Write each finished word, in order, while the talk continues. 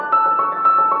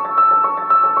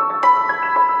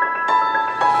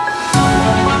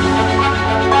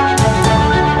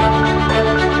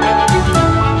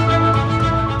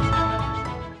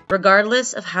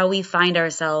Regardless of how we find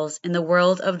ourselves in the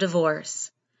world of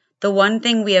divorce, the one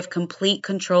thing we have complete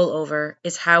control over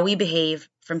is how we behave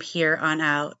from here on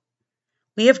out.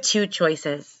 We have two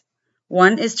choices.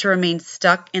 One is to remain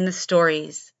stuck in the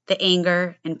stories, the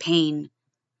anger and pain,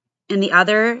 and the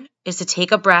other is to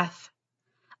take a breath,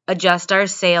 adjust our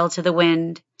sail to the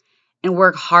wind, and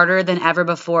work harder than ever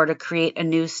before to create a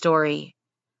new story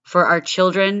for our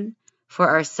children, for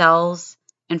ourselves,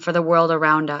 and for the world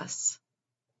around us.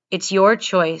 It's your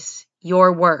choice,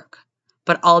 your work,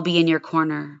 but I'll be in your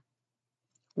corner.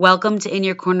 Welcome to In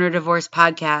Your Corner Divorce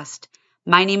Podcast.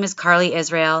 My name is Carly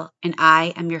Israel, and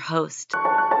I am your host.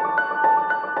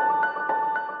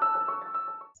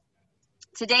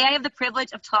 Today, I have the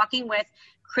privilege of talking with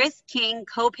Coach-Kris King,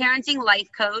 co-parenting life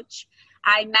coach.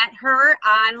 I met her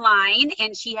online,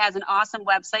 and she has an awesome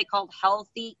website called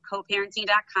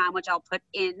healthycoparenting.com, which I'll put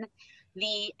in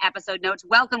the episode notes.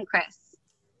 Welcome, Chris.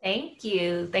 Thank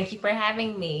you. Thank you for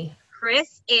having me.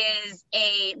 Chris is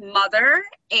a mother,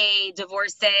 a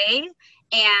divorcee,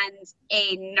 and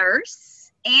a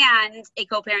nurse, and a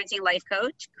co-parenting life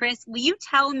coach. Chris, will you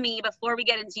tell me, before we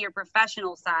get into your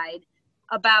professional side,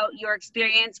 about your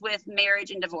experience with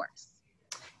marriage and divorce?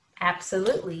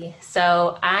 Absolutely.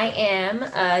 So I am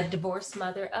a divorced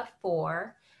mother of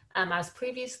four. I was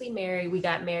previously married. We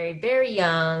got married very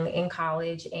young in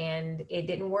college and it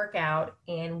didn't work out.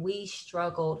 And we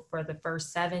struggled for the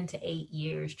first 7 to 8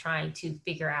 years trying to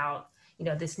figure out,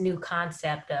 this new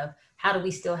concept of how do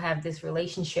we still have this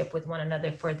relationship with one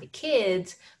another for the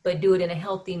kids, but do it in a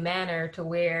healthy manner to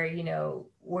where,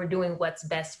 we're doing what's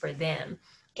best for them.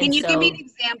 Can you give me an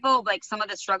example of like some of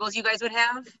the struggles you guys would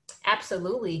have?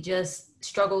 Absolutely. Just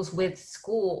struggles with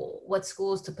school, what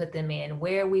schools to put them in,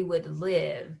 where we would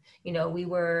live. We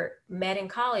were met in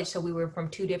college, so we were from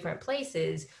two different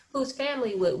places. Whose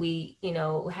family would we,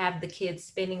 have the kids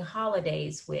spending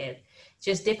holidays with?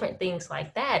 Just different things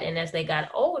like that. And as they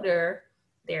got older,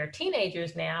 they're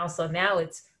teenagers now. So now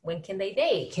it's, when can they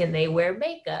date? Can they wear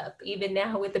makeup? Even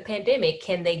now with the pandemic,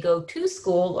 can they go to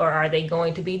school or are they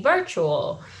going to be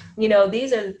virtual?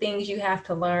 These are the things you have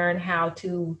to learn how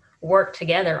to work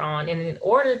together on. And in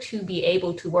order to be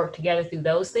able to work together through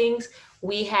those things,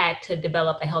 we had to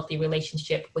develop a healthy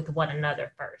relationship with one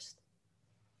another first.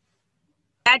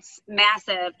 That's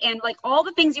massive. And like all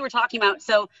the things you were talking about,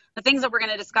 so the things that we're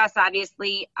going to discuss,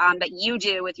 obviously, that you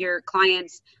do with your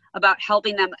clients about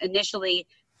helping them initially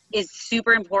is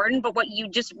super important. But what you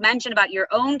just mentioned about your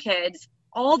own kids,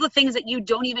 all the things that you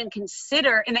don't even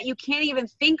consider and that you can't even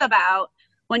think about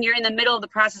when you're in the middle of the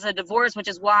process of divorce, which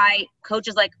is why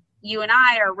coaches like you and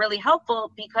I are really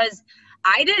helpful, because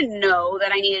I didn't know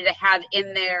that I needed to have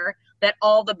in there that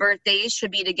all the birthdays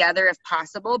should be together if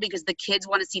possible, because the kids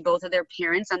want to see both of their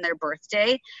parents on their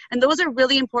birthday. And those are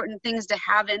really important things to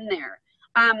have in there.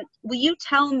 Will you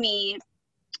tell me,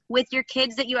 with your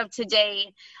kids that you have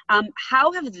today,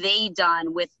 how have they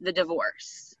done with the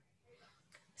divorce?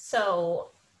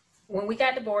 So when we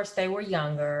got divorced, they were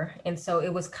younger. And so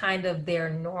it was kind of their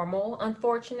normal,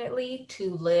 unfortunately,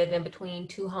 to live in between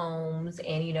two homes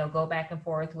and, go back and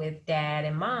forth with dad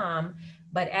and mom.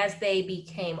 But as they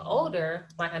became older,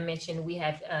 like I mentioned, we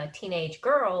have teenage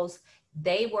girls.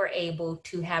 They were able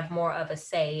to have more of a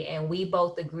say, and we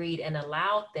both agreed and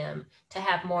allowed them to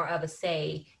have more of a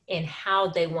say in how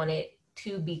they wanted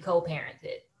to be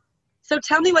co-parented. So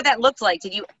tell me what that looked like.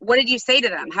 What did you say to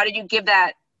them? How did you give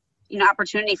that,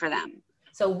 opportunity for them?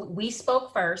 So we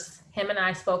spoke first, him and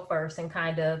I spoke first and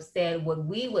kind of said what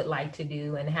we would like to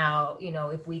do and how,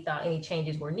 if we thought any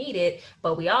changes were needed,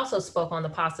 but we also spoke on the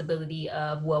possibility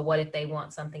of, well, what if they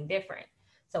want something different?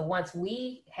 So once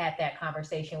we had that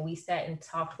conversation, we sat and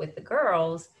talked with the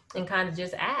girls and kind of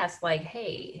just asked like,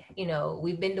 hey,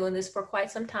 we've been doing this for quite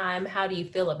some time. How do you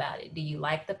feel about it? Do you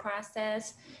like the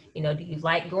process? Do you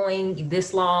like going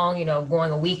this long,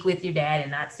 going a week with your dad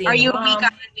and not seeing Are you mom? A week on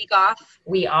and week off?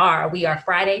 We are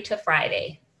Friday to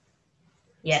Friday.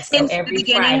 Yes, so every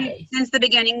Friday. Since the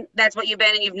beginning, that's what you've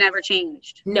been and you've never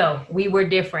changed? No, we were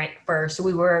different first.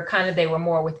 They were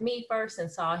more with me first and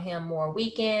saw him more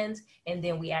weekends. And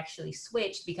then we actually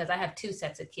switched because I have two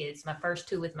sets of kids. My first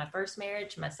two with my first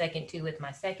marriage, my second two with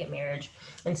my second marriage.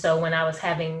 And so when I was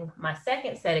having my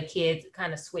second set of kids, it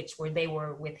kind of switched where they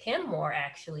were with him more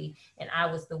actually. And I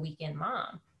was the weekend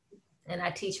mom. And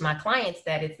I teach my clients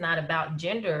that it's not about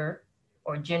gender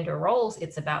or gender roles.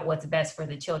 It's about what's best for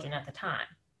the children at the time.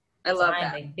 I love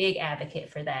that. I'm a big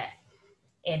advocate for that.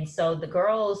 And so the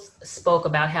girls spoke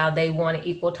about how they wanted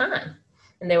equal time.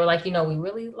 And they were like, we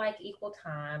really like equal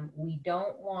time. We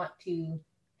don't want to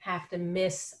have to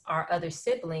miss our other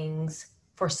siblings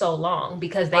for so long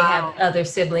because they have Wow. other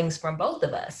siblings from both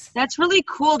of us. That's really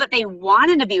cool that they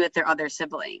wanted to be with their other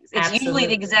siblings. It's usually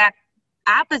the Absolutely. exact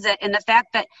opposite. And the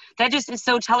fact that that just is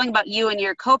so telling about you and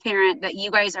your co-parent, that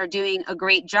you guys are doing a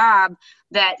great job,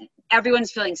 that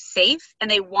everyone's feeling safe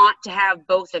and they want to have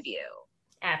both of you.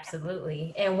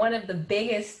 Absolutely. And one of the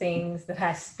biggest things that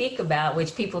I speak about,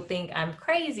 which people think I'm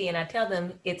crazy, and I tell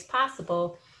them it's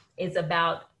possible, is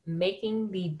about making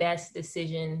the best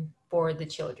decision for the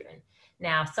children.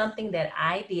 Now, something that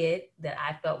I did that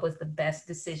I felt was the best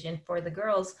decision for the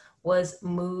girls was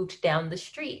moved down the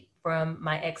street from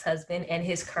my ex-husband and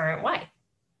his current wife.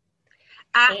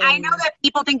 I know And that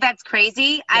people think that's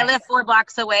crazy. I yes, live 4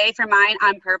 blocks away from mine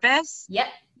on purpose yep,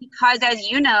 because, as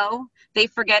you know, they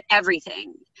forget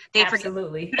everything. They forget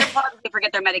absolutely. they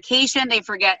forget their medication, they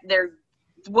forget their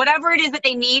whatever it is that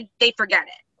they need, they forget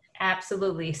it.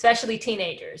 Absolutely, especially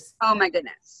teenagers. Oh my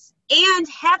goodness. And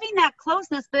having that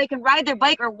closeness, so they can ride their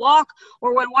bike or walk,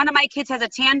 or when one of my kids has a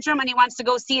tantrum and he wants to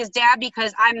go see his dad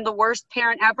because I'm the worst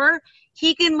parent ever,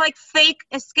 he can like fake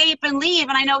escape and leave.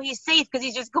 And I know he's safe because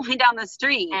he's just going down the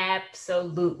street.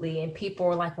 Absolutely. And people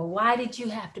were like, well, why did you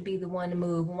have to be the one to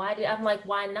move? I'm like,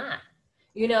 why not?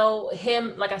 You know,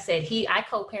 him, like I said, I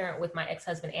co-parent with my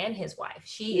ex-husband and his wife.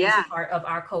 She is Yeah. part of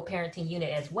our co-parenting unit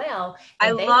as well.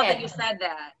 I And love that you said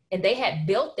that. they had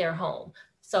built their home.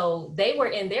 So they were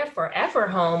in their forever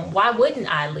home. Why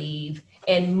wouldn't I leave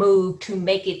and move to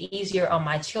make it easier on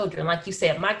my children? Like you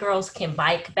said, my girls can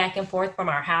bike back and forth from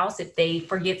our house if they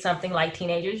forget something like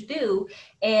teenagers do.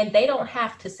 And they don't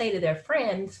have to say to their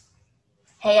friends,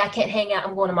 hey, I can't hang out.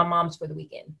 I'm going to my mom's for the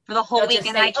weekend. For the whole They'll weekend,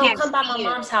 just say, I oh, can't come by see my you.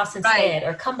 mom's house Right. instead,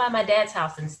 or come by my dad's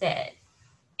house instead.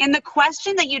 And the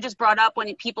question that you just brought up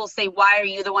when people say, why are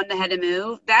you the one that had to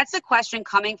move? That's a question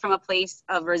coming from a place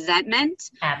of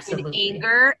resentment and Absolutely.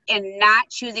 anger and not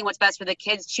choosing what's best for the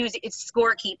kids. It's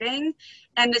scorekeeping.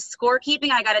 And the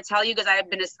scorekeeping, I got to tell you, because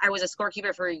I was a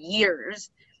scorekeeper for years.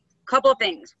 Couple of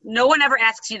things. No one ever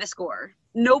asks you the score.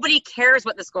 Nobody cares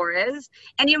what the score is.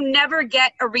 And you never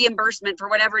get a reimbursement for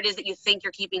whatever it is that you think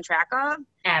you're keeping track of.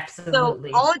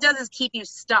 Absolutely. So all it does is keep you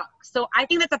stuck. So I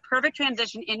think that's a perfect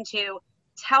transition into,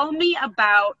 tell me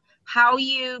about how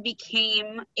you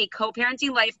became a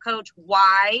co-parenting life coach,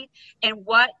 why, and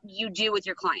what you do with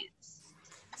your clients.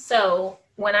 So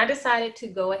when I decided to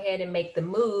go ahead and make the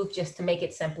move, just to make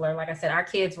it simpler, like I said, our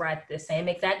kids ride the same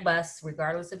exact bus,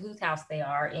 regardless of whose house they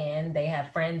are in. They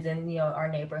have friends in, our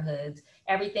neighborhoods.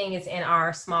 Everything is in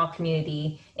our small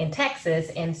community in Texas.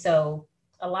 And so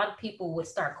a lot of people would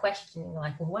start questioning,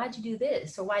 like, well, why'd you do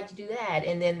this? Or why'd you do that?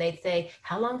 And then they'd say,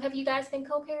 how long have you guys been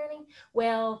co-parenting?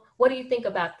 Well, what do you think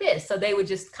about this? So they would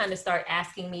just kind of start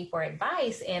asking me for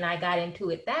advice. And I got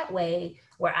into it that way,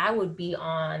 where I would be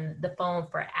on the phone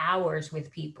for hours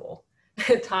with people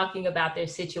talking about their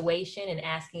situation and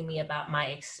asking me about my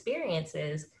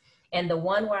experiences. And the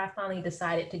one where I finally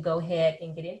decided to go ahead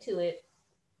and get into it,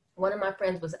 one of my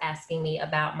friends was asking me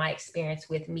about my experience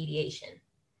with mediation.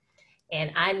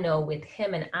 And I know with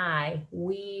him and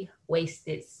we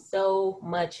wasted so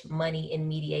much money in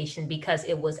mediation because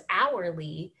it was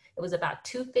hourly. It was about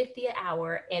 $250 an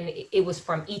hour, and it was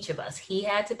from each of us. He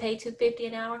had to pay $250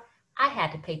 an hour. I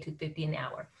had to pay $250 an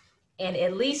hour. And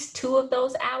at least 2 of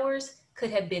those hours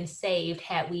could have been saved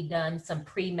had we done some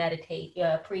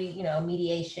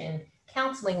mediation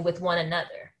counseling with one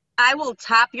another. I will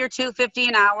top your $250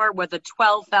 an hour with a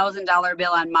 $12,000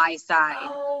 bill on my side.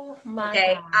 Oh my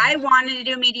Okay. God. I wanted to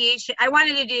do mediation. I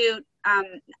wanted to do, I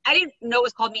didn't know it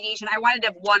was called mediation. I wanted to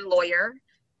have one lawyer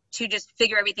to just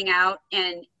figure everything out.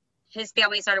 And his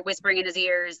family started whispering in his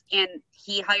ears, and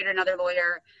he hired another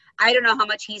lawyer. I don't know how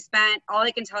much he spent. All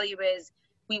I can tell you is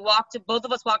both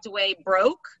of us walked away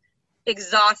broke,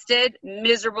 exhausted,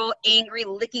 miserable, angry,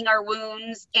 licking our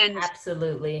wounds. And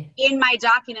Absolutely. in my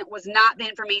document was not the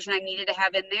information I needed to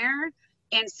have in there.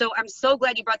 And so I'm so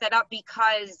glad you brought that up,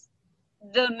 because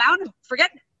the amount of,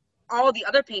 forget all the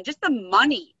other pain, just the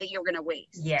money that you're going to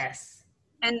waste. Yes.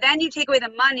 And then you take away the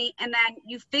money, and then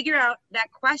you figure out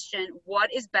that question,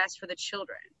 what is best for the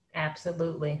children?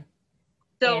 Absolutely.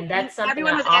 So and that's something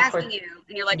everyone was asking you,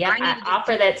 and you're like, yep, I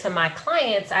offer that to my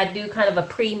clients. I do kind of a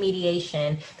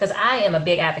pre-mediation, because I am a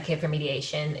big advocate for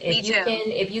mediation.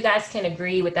 If you guys can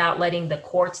agree without letting the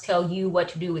courts tell you what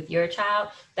to do with your child,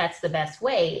 that's the best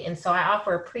way. And so I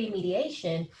offer a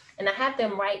pre-mediation, and I have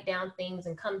them write down things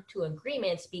and come to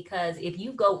agreements, because if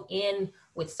you go in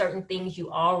with certain things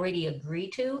you already agree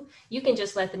to, you can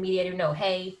just let the mediator know,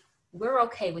 hey, we're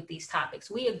okay with these topics.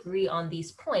 We agree on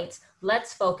these points.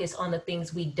 Let's focus on the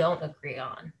things we don't agree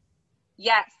on.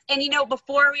 Yes. And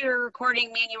before we were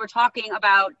recording, man, you were talking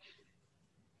about,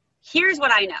 here's what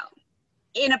I know.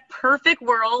 in a perfect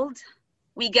world,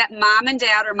 we get mom and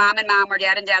dad, or mom and mom, or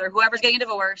dad and dad, or whoever's getting a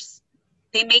divorce.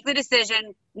 They make the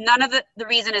decision. None of the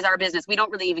reason is our business. We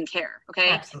don't really even care. Okay.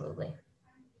 Absolutely.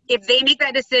 If they make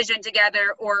that decision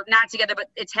together, or not together, but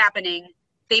it's happening,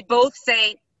 they both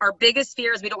say, our biggest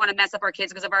fear is we don't want to mess up our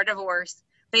kids because of our divorce.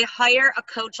 They hire a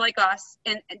coach like us,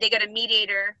 and they get a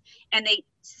mediator, and they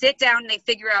sit down and they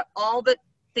figure out all the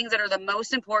things that are the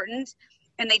most important,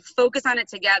 and they focus on it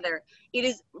together. It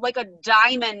is like a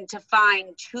diamond to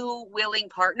find two willing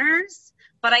partners.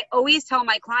 But I always tell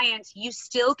my clients, you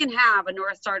still can have a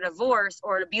North Star divorce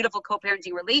or a beautiful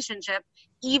co-parenting relationship,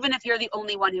 even if you're the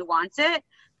only one who wants it,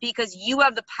 because you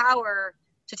have the power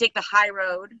to take the high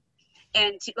road.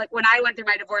 And to, like when I went through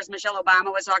my divorce, Michelle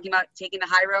Obama was talking about taking the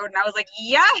high road, and I was like,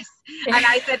 yes. And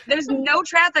I said, there's no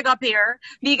traffic up here,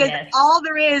 because Yes. all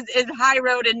there is high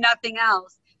road and nothing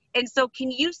else. And so can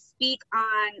you speak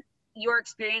on your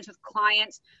experience with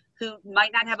clients who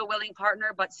might not have a willing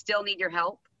partner but still need your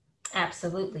help?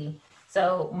 Absolutely.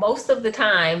 So most of the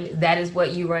time, that is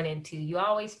what you run into. You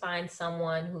always find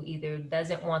someone who either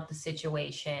doesn't want the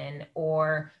situation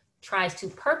or tries to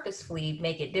purposefully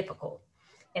make it difficult.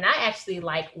 And I actually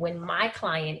like when my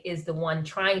client is the one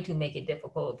trying to make it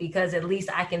difficult, because at least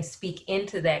I can speak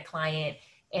into that client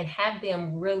and have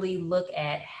them really look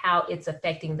at how it's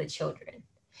affecting the children.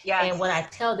 Yes. And what I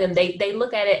tell them, they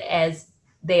look at it as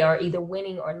they are either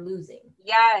winning or losing.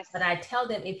 Yes. But I tell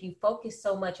them, if you focus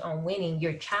so much on winning,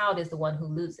 your child is the one who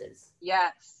loses.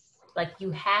 Yes. Like,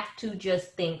 you have to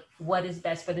just think what is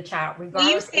best for the child, Will you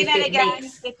regardless say if that it again?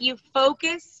 makes. If you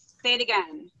focus, say it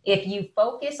again. If you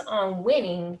focus on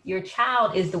winning, your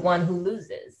child is the one who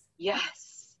loses.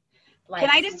 Yes. Like, can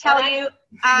I just tell you,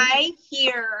 I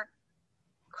hear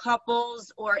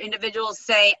couples or individuals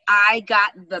say, I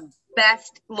got the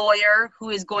best lawyer who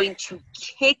is going to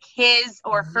kick his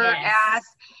or her Yes. ass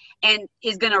and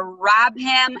is going to rob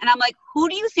him. And I'm like, who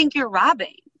do you think you're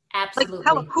robbing? Absolutely.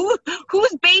 Like,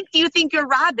 whose bank do you think you're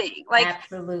robbing? Like,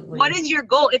 absolutely. What is your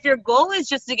goal? If your goal is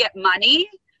just to get money,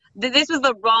 then this was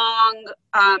the wrong,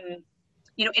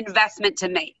 investment to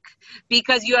make,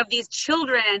 because you have these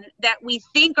children that we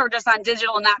think are just on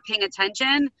digital and not paying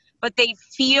attention, but they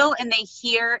feel and they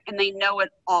hear and they know it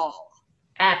all.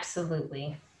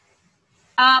 Absolutely.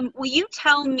 Will you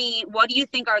tell me, what do you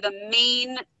think are the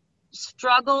main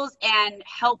struggles and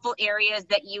helpful areas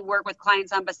that you work with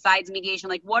clients on besides mediation?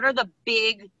 Like, what are the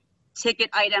big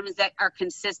ticket items that are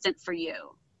consistent for you?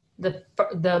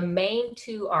 The main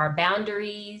two are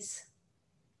boundaries,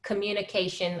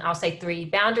 communication. I'll say three: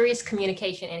 boundaries,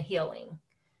 communication, and healing.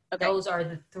 Okay. Those are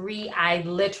the three I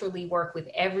literally work with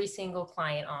every single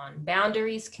client on: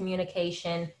 boundaries,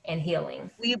 communication, and healing.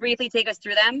 Will you briefly take us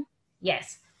through them?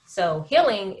 Yes. So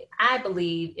healing, I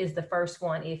believe, is the first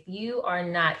one. If you are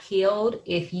not healed,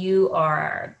 if you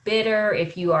are bitter,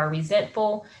 if you are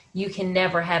resentful, you can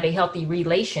never have a healthy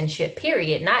relationship,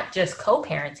 period. Not just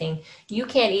co-parenting. You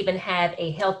can't even have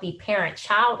a healthy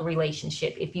parent-child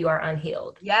relationship if you are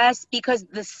unhealed. Yes, because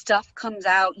the stuff comes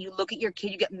out. You look at your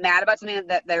kid, you get mad about something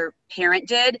that their parent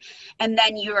did, and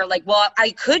then you are like, well,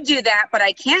 I could do that, but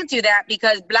I can't do that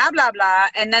because blah, blah, blah.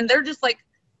 And then they're just like,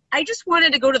 I just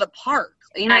wanted to go to the park.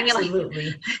 You know what Absolutely. I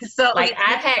mean? So like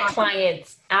I've had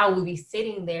clients, I will be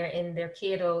sitting there and their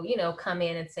kid will, come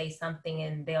in and say something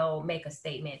and they'll make a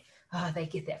statement. Oh, they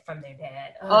get that from their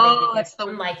dad.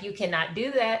 I'm like, you cannot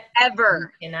do that.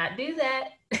 Ever. You cannot do that.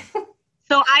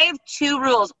 So I have two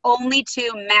rules, only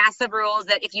two massive rules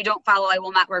that if you don't follow, I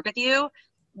will not work with you.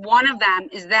 One of them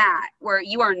is that where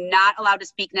you are not allowed to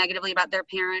speak negatively about their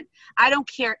parent. I don't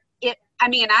care.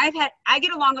 I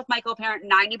get along with my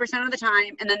co-parent 90% of the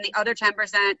time, and then the other 10%,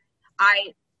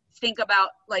 I think about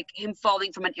like him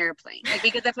falling from an airplane, like,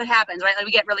 because that's what happens, right? Like,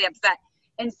 we get really upset.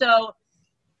 And so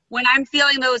when I'm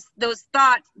feeling those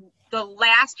thoughts, the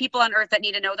last people on earth that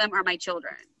need to know them are my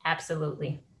children.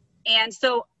 Absolutely. And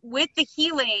so with the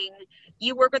healing,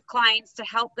 you work with clients to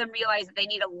help them realize that they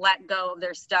need to let go of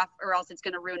their stuff, or else it's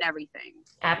going to ruin everything.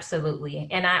 Absolutely.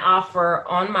 And I offer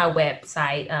on my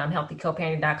website,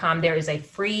 healthycoparenting.com, there is a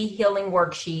free healing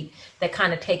worksheet that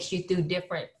kind of takes you through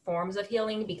different forms of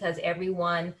healing, because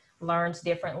everyone learns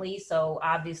differently. So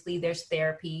obviously there's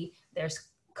therapy, there's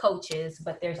coaches,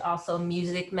 but there's also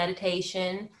music,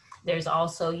 meditation. There's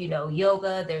also,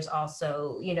 yoga. There's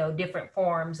also, different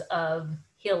forms of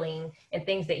healing and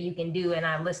things that you can do. And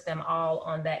I list them all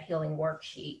on that healing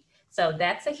worksheet. So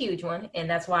that's a huge one. And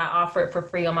that's why I offer it for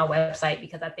free on my website,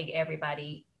 because I think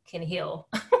everybody can heal.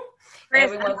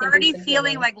 Kris, I'm already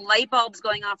feeling like light bulbs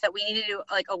going off that we need to do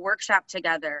like a workshop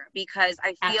together, because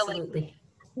I feel like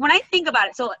when I think about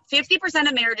it, so 50%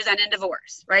 of marriages end in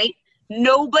divorce, right?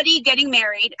 Nobody getting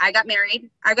married. I got married.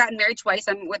 I've gotten married twice.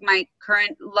 I'm with my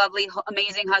current lovely,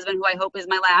 amazing husband, who I hope is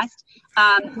my last.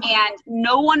 And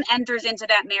no one enters into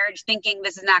that marriage thinking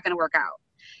this is not going to work out.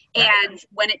 Right. And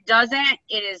when it doesn't,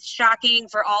 it is shocking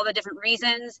for all the different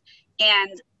reasons.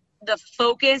 And the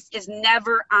focus is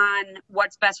never on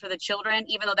what's best for the children,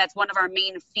 even though that's one of our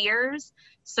main fears.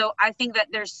 So I think that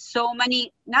there's so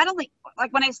many, not only,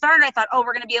 like when I started, I thought, oh,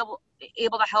 we're going to be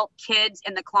able to help kids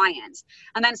and the clients.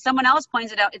 And then someone else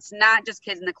pointed out, it's not just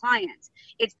kids and the clients.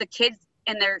 It's the kids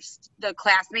and the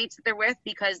classmates that they're with,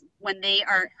 because when they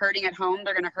are hurting at home,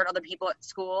 they're going to hurt other people at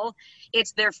school.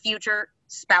 It's their future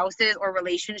spouses or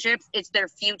relationships. It's their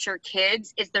future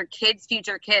kids. It's their kids'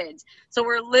 future kids. So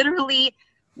we're literally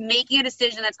making a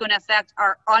decision that's going to affect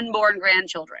our unborn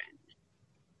grandchildren.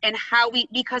 And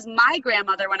because my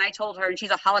grandmother, when I told her, and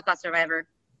she's a Holocaust survivor,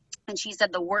 and she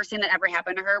said the worst thing that ever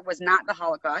happened to her was not the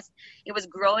Holocaust. It was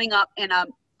growing up in a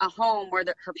home where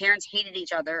her parents hated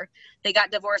each other. They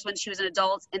got divorced when she was an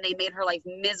adult, and they made her life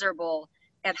miserable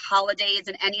at holidays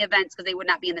and any events because they would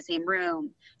not be in the same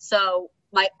room. So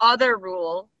my other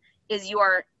rule is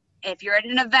if you're at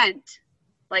an event,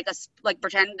 like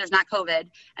pretend there's not COVID,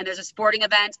 and there's a sporting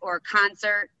event or a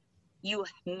concert, you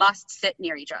must sit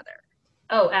near each other.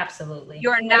 Oh, absolutely.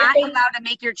 You're not allowed to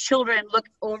make your children look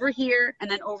over here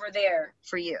and then over there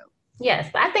for you. Yes,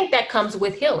 but I think that comes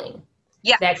with healing.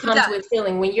 Yeah, that comes with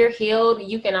healing. When you're healed,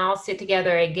 you can all sit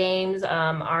together at games.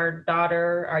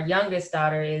 Our youngest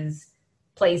daughter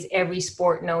plays every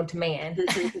sport known to man.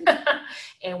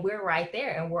 And we're right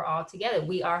there and we're all together.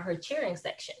 We are her cheering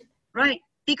section. Right.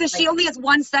 Because she only has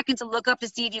 1 second to look up to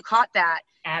see if you caught that.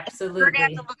 Absolutely. We're going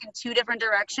to have to look in two different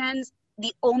directions.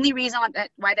 The only reason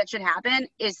why that should happen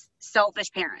is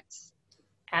selfish parents.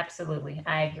 Absolutely.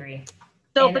 I agree.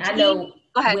 So and I know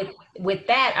with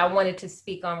that, I wanted to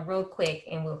speak on real quick,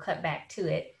 and we'll cut back to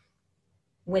it.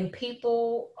 When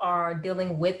people are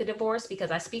dealing with a divorce,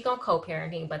 because I speak on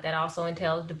co-parenting, but that also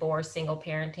entails divorce, single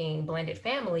parenting, blended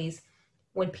families.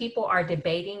 When people are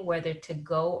debating whether to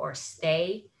go or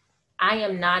stay, I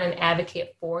am not an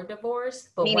advocate for divorce,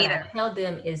 but what I tell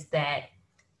them is that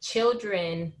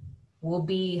children will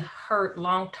be hurt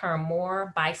long-term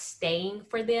more by staying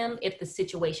for them if the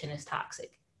situation is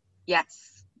toxic.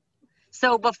 Yes.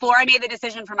 So before I made the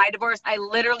decision for my divorce, I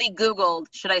literally Googled,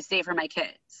 should I stay for my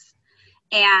kids?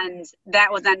 And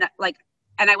that was then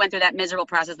and I went through that miserable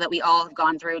process that we all have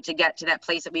gone through to get to that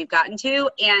place that we've gotten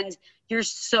to. And you're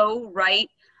so right.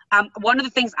 One of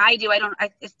the things I do,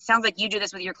 it sounds like you do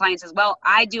this with your clients as well.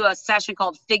 I do a session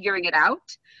called Figuring It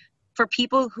Out for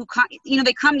people who,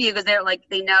 they come to you because they're like,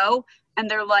 they know, and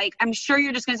they're like, I'm sure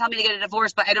you're just going to tell me to get a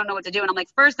divorce, but I don't know what to do. And I'm like,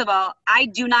 first of all, I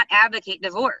do not advocate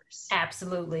divorce.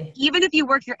 Absolutely. Even if you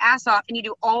work your ass off and you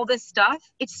do all this stuff,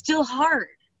 it's still hard.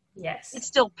 Yes. It's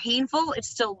still painful. It's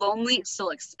still lonely. It's still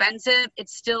expensive.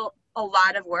 It's still a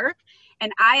lot of work.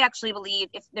 And I actually believe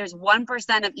if there's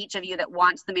 1% of each of you that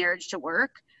wants the marriage to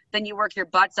work, then you work your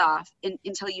butts off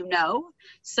until you know.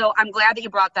 So I'm glad that you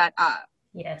brought that up.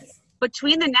 Yes.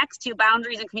 Between the next two,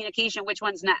 boundaries and communication, which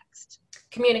one's next?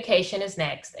 Communication is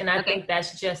next. And I think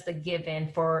that's just a given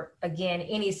for, again,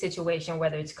 any situation,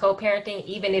 whether it's co-parenting,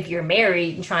 even if you're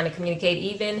married and trying to communicate,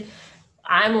 even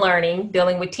I'm learning,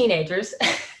 dealing with teenagers,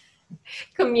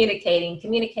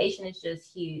 communication is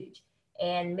just huge.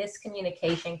 And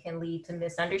miscommunication can lead to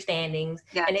misunderstandings,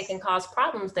 and it can cause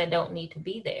problems that don't need to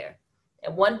be there.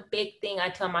 And one big thing I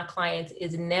tell my clients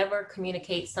is never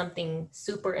communicate something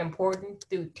super important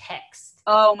through text.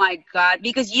 Oh my God,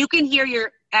 because you can hear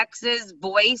your ex's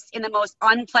voice in the most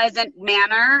unpleasant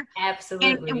manner.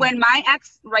 Absolutely. And when my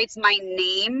ex writes my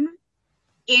name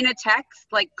in a text,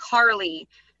 like Carly,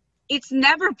 it's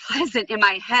never pleasant in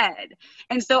my head.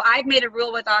 And so I've made a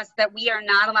rule with us that we are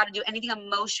not allowed to do anything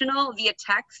emotional via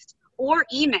text or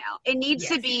email. It needs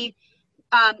to be,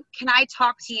 can I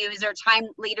talk to you? Is there a time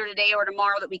later today or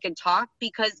tomorrow that we can talk?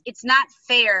 Because it's not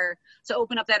fair to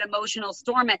open up that emotional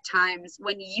storm at times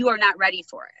when you are not ready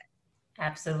for it.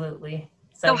 Absolutely.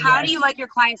 So how do you like your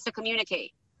clients to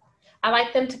communicate? I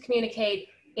like them to communicate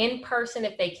in person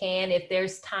if they can. If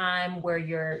there's time where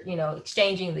you're,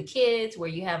 exchanging the kids, where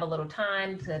you have a little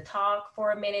time to talk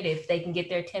for a minute, if they can get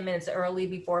there 10 minutes early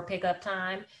before pickup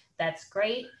time, that's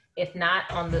great. If not,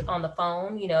 on the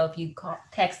phone, if you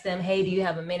text them, hey, do you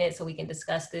have a minute so we can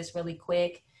discuss this really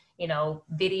quick?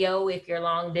 Video if you're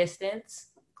long distance,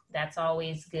 that's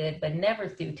always good, but never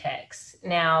through text.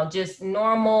 Now, just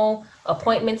normal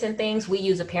appointments and things, we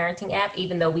use a parenting app,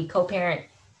 even though we co-parent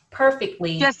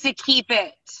perfectly. Just to keep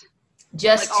it.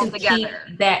 just like all to keep together.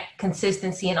 that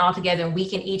consistency and all together. And we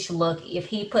can each look. If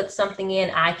he puts something in,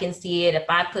 I can see it. If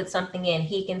I put something in,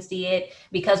 he can see it.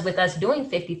 Because with us doing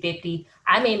 50-50,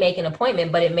 I may make an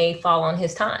appointment, but it may fall on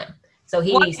his time. So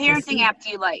he What needs to parenting see. app do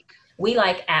you like? We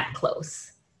like App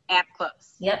Close. App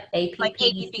Close. Yep, Like APP.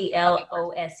 Okay,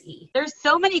 APPCLOSE. there's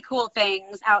so many cool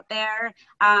things out there.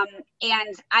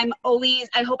 And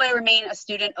I hope I remain a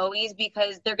student always,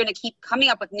 because they're going to keep coming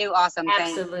up with new awesome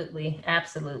things. Absolutely,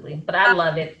 absolutely. But I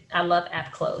love it. I love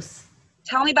App Close.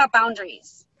 Tell me about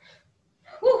boundaries.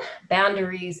 Whew,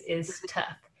 boundaries is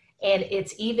tough. And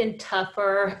it's even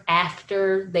tougher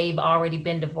after they've already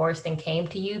been divorced and came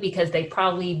to you, because they've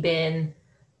probably been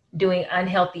doing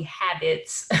unhealthy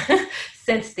habits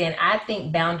since then. I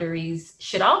think boundaries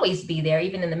should always be there,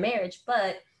 even in the marriage,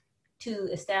 but to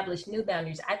establish new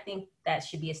boundaries, I think that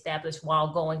should be established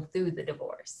while going through the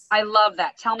divorce. I love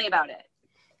that. Tell me about it.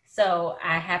 So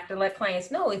I have to let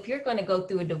clients know, if you're going to go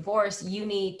through a divorce, you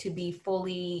need to be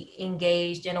fully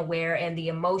engaged and aware, and the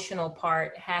emotional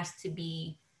part has to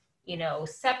be,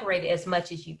 separated as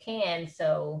much as you can.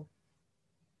 So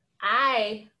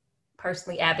I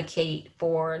personally advocate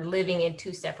for living in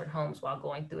 2 separate homes while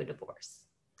going through a divorce.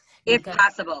 If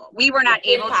possible. We were not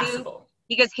able to,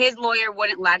 because his lawyer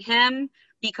wouldn't let him,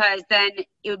 because then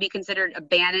it would be considered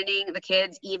abandoning the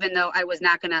kids, even though I was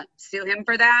not going to sue him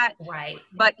for that. Right.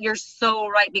 But you're so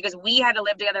right, because we had to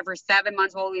live together for 7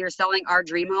 months while we were selling our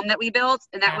dream home that we built,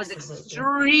 and that was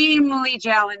extremely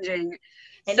challenging.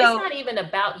 And it's not even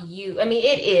about you. I mean,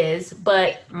 it is,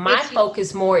 but my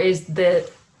focus more is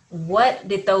what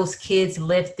did those kids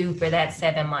live through for that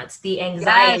 7 months? The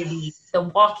anxiety, the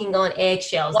walking on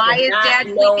eggshells. Why is dad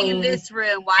sleeping in this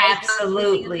room? Why is mom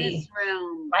sleeping in this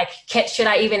room? Like, should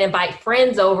I even invite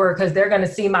friends over because they're going to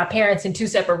see my parents in 2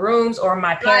 separate rooms, or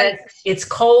my parents, it's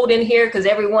cold in here because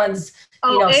everyone's,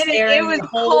 staring and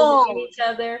holding each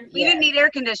other. We didn't need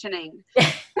air conditioning.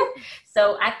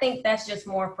 So I think that's just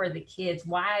more for the kids.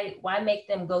 Why make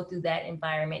them go through that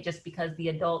environment just because the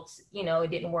adults,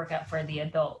 it didn't work out for the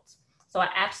adults. So I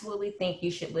absolutely think you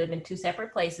should live in 2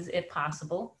 separate places if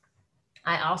possible.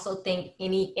 I also think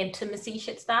any intimacy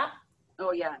should stop.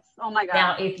 Oh, yes. Oh, my God.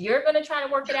 Now, if you're going to try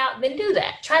to work it out, then do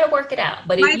that. Try to work it out.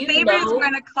 But my favorite is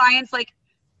when a client's like,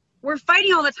 we're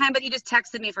fighting all the time, but you just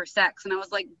texted me for sex. And I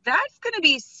was like, that's going to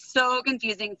be so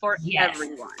confusing for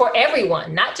everyone. For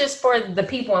everyone, not just for the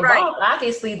people involved. Right.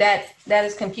 Obviously, that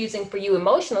is confusing for you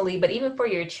emotionally, but even for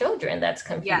your children, that's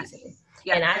confusing.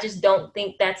 Yes. And I just don't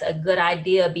think that's a good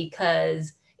idea,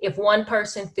 because if one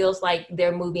person feels like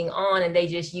they're moving on and they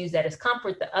just use that as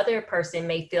comfort, the other person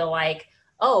may feel like,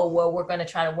 oh, well, we're going to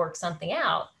try to work something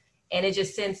out. And it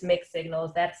just sends mixed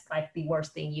signals. That's like the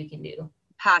worst thing you can do.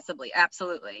 Possibly.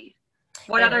 Absolutely.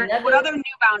 What other new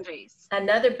boundaries?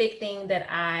 Another big thing that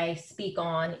I speak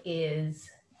on is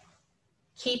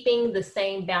keeping the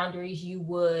same boundaries you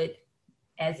would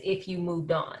as if you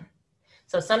moved on.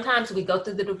 So sometimes we go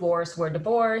through the divorce, we're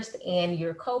divorced and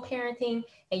you're co-parenting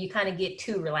and you kind of get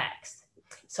too relaxed.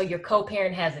 So your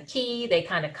co-parent has a key, they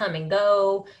kind of come and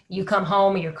go. You come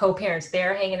home and your co-parent's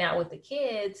there hanging out with the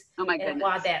kids. Oh my goodness. And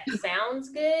while that sounds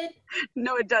good.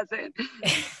 No, it doesn't.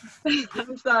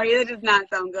 I'm sorry, it does not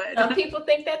sound good. Some people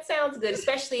think that sounds good,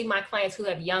 especially my clients who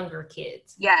have younger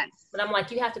kids. Yes. But I'm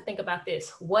like, you have to think about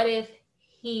this. What if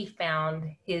he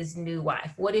found his new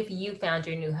wife? What if you found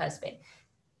your new husband?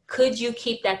 Could you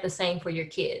keep that the same for your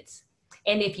kids?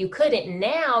 And if you couldn't,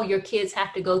 now your kids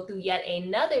have to go through yet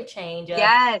another change of,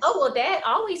 oh, well, dad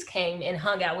always came and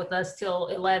hung out with us till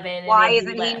 11. Why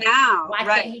isn't he now? Why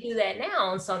can't he do that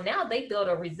now? And so now they build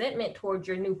a resentment towards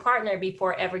your new partner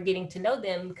before ever getting to know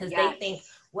them, because they think,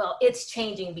 well, it's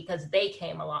changing because they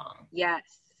came along. Yes.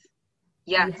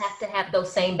 You have to have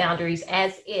those same boundaries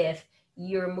as if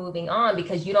you're moving on,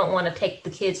 because you don't want to take the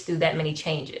kids through that many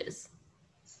changes.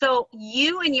 So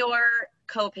you and your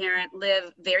co-parent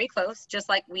live very close, just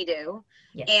like we do.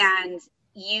 Yes. And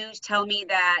you tell me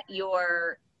that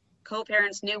your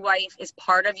co-parent's new wife is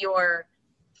part of your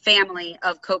family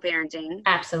of co-parenting.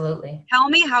 Absolutely. Tell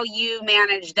me how you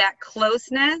manage that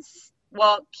closeness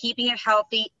while keeping it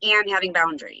healthy and having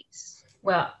boundaries.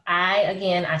 Well,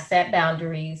 I set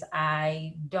boundaries.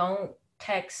 I don't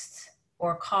text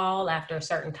or call after a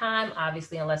certain time,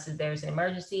 obviously, unless there's an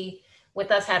emergency. With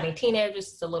us having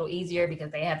teenagers, it's a little easier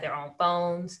because they have their own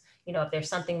phones. If there's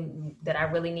something that I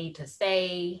really need to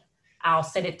say, I'll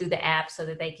send it through the app so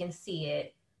that they can see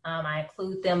it. I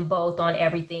include them both on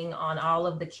everything, on all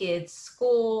of the kids'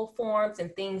 school forms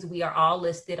and things. We are all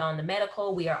listed on the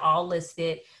medical. We are all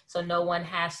listed. So no one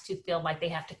has to feel like they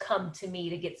have to come to me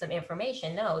to get some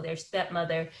information. No, their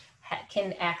stepmother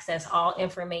can access all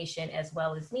information as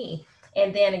well as me.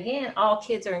 And then again, all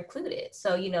kids are included.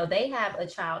 So, they have a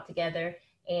child together,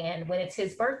 and when it's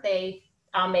his birthday,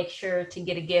 I'll make sure to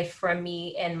get a gift from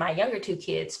me and my younger two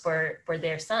kids for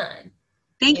their son.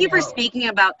 Thank you for speaking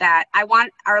about that. I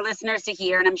want our listeners to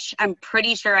hear, and I'm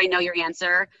pretty sure I know your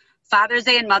answer. Father's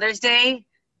Day and Mother's Day,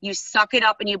 you suck it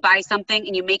up and you buy something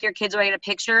and you make your kids write a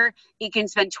picture. You can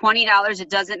spend $20. It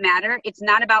doesn't matter. It's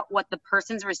not about what the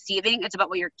person's receiving. It's about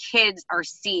what your kids are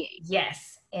seeing.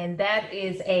 Yes. And that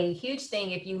is a huge thing.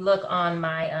 If you look on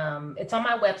my, it's on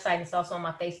my website. It's also on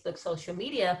my Facebook social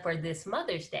media for this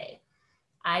Mother's Day.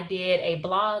 I did a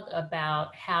blog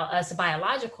about how us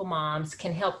biological moms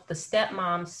can help the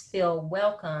stepmoms feel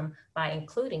welcome by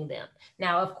including them.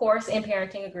 Now, of course, in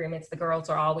parenting agreements, the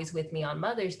girls are always with me on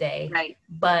Mother's Day, right?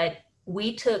 But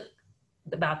we took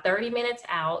about 30 minutes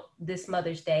out this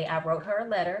Mother's Day. I wrote her a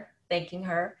letter thanking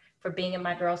her for being in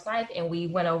my girl's life. And we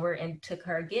went over and took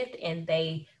her a gift, and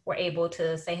they were able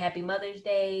to say Happy Mother's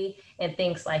Day and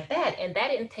things like that. And that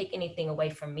didn't take anything away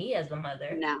from me as a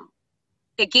mother. No.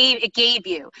 It gave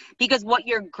you, because what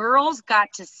your girls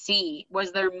got to see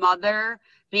was their mother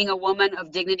being a woman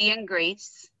of dignity and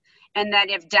grace. And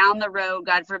that if down the road,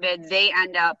 God forbid, they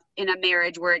end up in a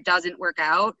marriage where it doesn't work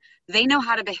out, they know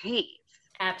how to behave.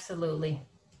 Absolutely.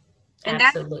 And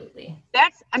absolutely.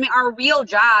 That's, our real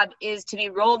job is to be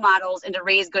role models and to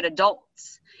raise good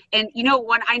adults. And,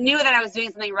 when I knew that I was doing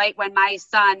something right, when my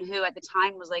son, who at the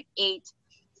time was like 8,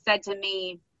 said to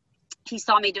me, he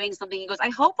saw me doing something. He goes, I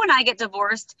hope when I get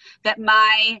divorced that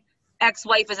my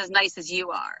ex-wife is as nice as you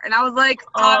are. And I was like,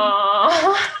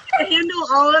 handle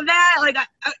all of that. Like, A,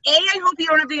 I hope you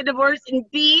don't have to get divorced. And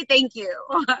B, thank you.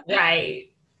 Right.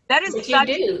 That is what you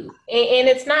do. And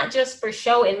it's not just for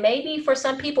show. And maybe for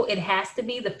some people, it has to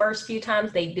be the first few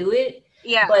times they do it.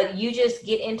 Yeah. But you just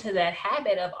get into that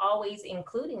habit of always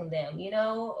including them,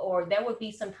 or there would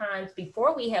be some times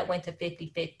before we had went to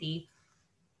 50-50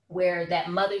 where that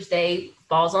Mother's Day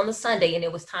falls on the Sunday and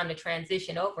it was time to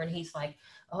transition over. And he's like,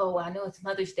 oh, I know it's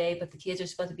Mother's Day, but the kids are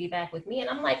supposed to be back with me. And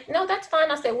I'm like, no, that's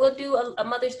fine. I said, we'll do a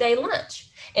Mother's Day lunch.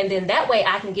 And then that way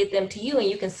I can get them to you and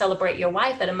you can celebrate your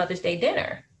wife at a Mother's Day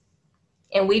dinner.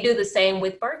 And we do the same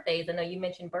with birthdays. I know you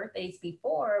mentioned birthdays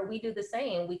before. We do the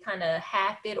same. We kind of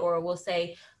half it, or we'll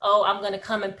say, oh, I'm going to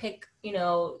come and pick,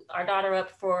 our daughter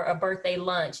up for a birthday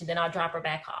lunch, and then I'll drop her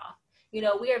back off. We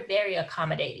are very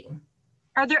accommodating.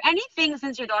 Are there any things,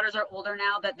 since your daughters are older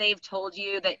now, that they've told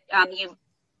you that you've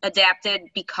adapted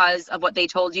because of what they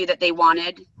told you that they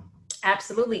wanted?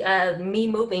 Absolutely. Me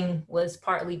moving was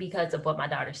partly because of what my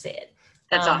daughter said.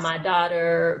 That's awesome. My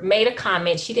daughter made a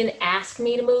comment. She didn't ask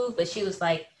me to move, but she was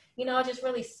like, it just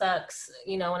really sucks,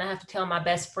 when I have to tell my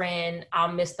best friend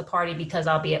I'll miss the party because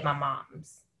I'll be at my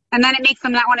mom's. And then it makes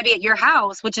them not want to be at your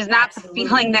house, which is not Absolutely. The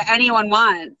feeling that anyone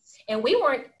wants. And we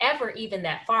weren't ever even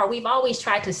that far. We've always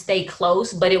tried to stay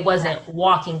close, but it wasn't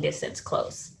walking distance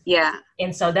close. Yeah.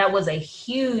 And so that was a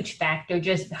huge factor,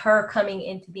 just her coming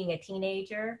into being a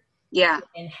teenager. Yeah.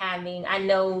 And I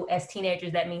know as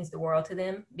teenagers, that means the world to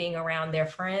them, being around their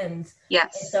friends.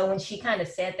 Yes. And so when she kind of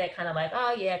said that, kind of like,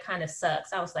 oh yeah, it kind of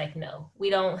sucks. I was like, no, we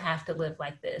don't have to live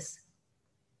like this.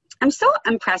 I'm so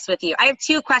impressed with you. I have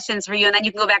 2 questions for you, and then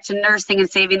you can go back to nursing and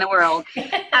saving the world.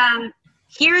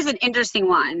 Here's an interesting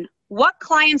one. What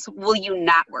clients will you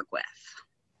not work with?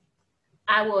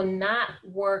 I will not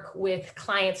work with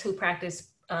clients who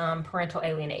practice parental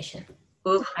alienation.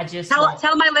 Ooh. I just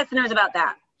tell my listeners about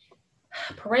that.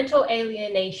 Parental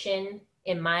alienation,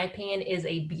 in my opinion, is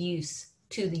abuse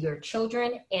to your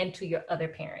children and to your other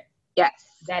parent. Yes.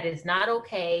 That is not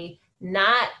okay.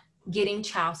 Not getting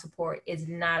child support is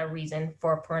not a reason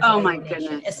for parental alienation. My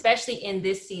goodness. Especially in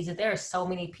this season, there are so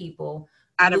many people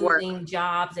out of work, losing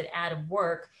jobs and out of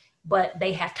work, but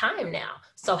they have time now.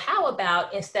 So how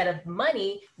about instead of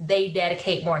money, they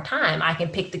dedicate more time? I can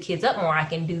pick the kids up more. I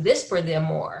can do this for them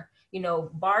more.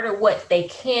 Barter what they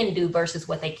can do versus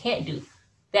what they can't do.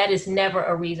 That is never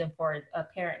a reason for a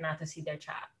parent not to see their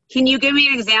child. Can you give me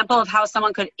an example of how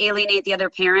someone could alienate the other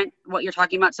parent, what you're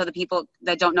talking about, so the people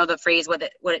that don't know the phrase, what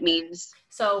it means?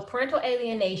 So parental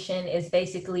alienation is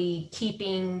basically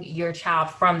keeping your child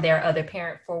from their other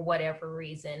parent for whatever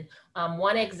reason.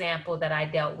 One example that I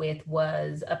dealt with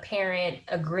was a parent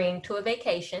agreeing to a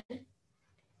vacation.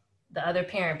 The other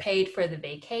parent paid for the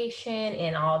vacation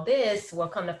and all this. Well,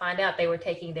 come to find out, they were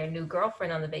taking their new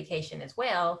girlfriend on the vacation as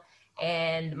well.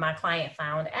 And my client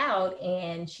found out,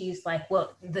 and she's like,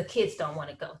 well, the kids don't want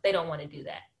to go. They don't want to do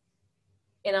that.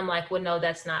 And I'm like, well, no,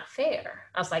 that's not fair.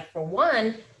 I was like, for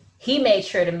one, he made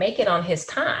sure to make it on his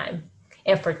time.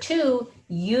 And for 2,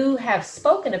 you have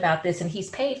spoken about this and he's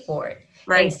paid for it.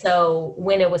 Right. And so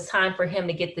when it was time for him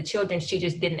to get the children, she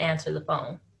just didn't answer the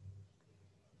phone.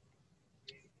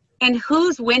 And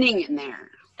who's winning in there?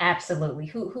 Absolutely.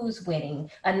 Who's winning?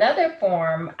 Another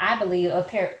form, I believe, of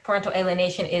parental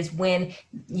alienation is when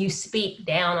you speak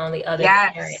down on the other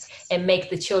parent Yes. and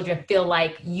make the children feel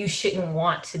like you shouldn't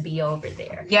want to be over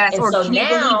there. Yes. And Or so can you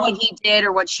believe what now, he did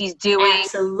or what she's doing?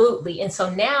 absolutely. And so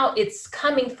now it's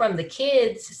coming from the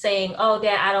kids saying, "Oh,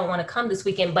 Dad, I don't want to come this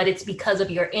weekend," but it's because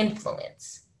of your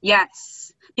influence.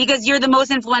 Yes. Because you're the most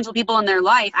influential people in their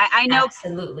life.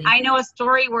 Absolutely. I know a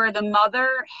story where the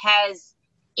mother has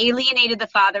alienated the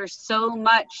father so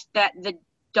much that the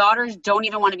daughters don't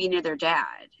even want to be near their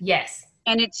dad. Yes.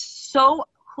 And it's so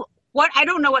what I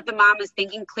don't know what the mom is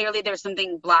thinking. Clearly there's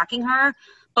something blocking her,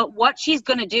 but what she's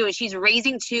going to do is she's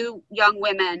raising two young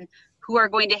women who are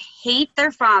going to hate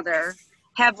their father,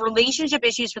 have relationship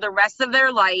issues for the rest of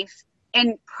their life,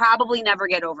 and probably never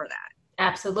get over that.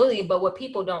 Absolutely. But what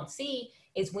people don't see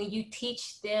is when you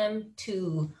teach them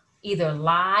to either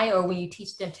lie or when you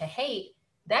teach them to hate,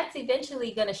 that's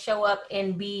eventually going to show up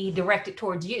and be directed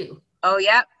towards you. Oh,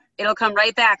 yeah. It'll come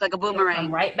right back like a It'll boomerang.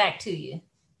 come right back to you.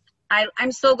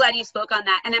 I'm so glad you spoke on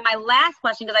that. And then my last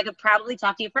question, because I could probably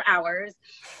talk to you for hours,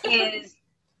 is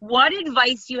what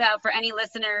advice do you have for any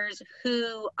listeners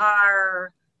who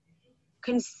are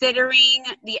considering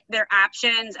their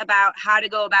options about how to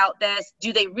go about this?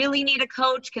 Do they really need a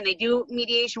coach? Can they do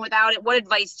mediation without it? What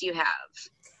advice do you have?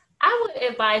 I would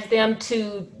advise them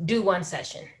to do one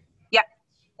session. Yep.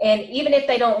 And even if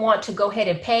they don't want to go ahead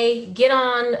and pay, get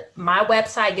on my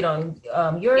website, get on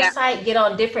your site, get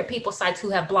on different people's sites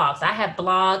who have blogs. I have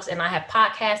blogs and I have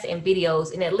podcasts and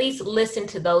videos, and at least listen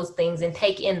to those things and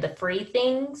take in the free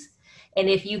things. And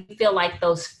if you feel like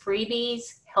those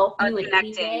freebies help you in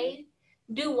any way,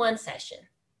 do one session.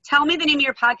 Tell me the name of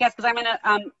your podcast, because I'm going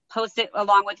to post it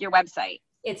along with your website.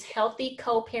 It's Healthy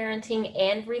Co-Parenting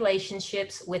and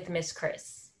Relationships with Miss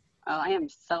Kris. Oh, I am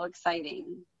so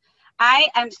exciting. I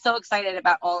am so excited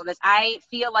about all of this. I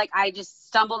feel like I just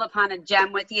stumbled upon a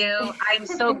gem with you. I'm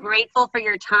so grateful for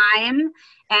your time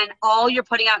and all you're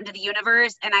putting out into the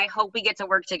universe, and I hope we get to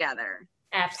work together.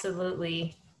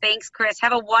 Absolutely. Thanks, Kris.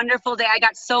 Have a wonderful day. I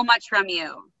got so much from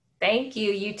you. Thank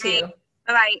you. You too.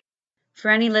 Bye-bye. For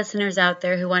any listeners out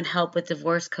there who want help with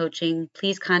divorce coaching,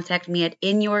 please contact me at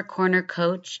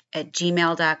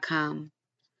inyourcornercoach@gmail.com.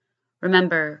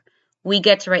 Remember, we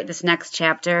get to write this next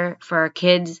chapter for our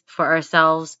kids, for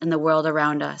ourselves, and the world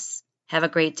around us. Have a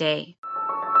great day.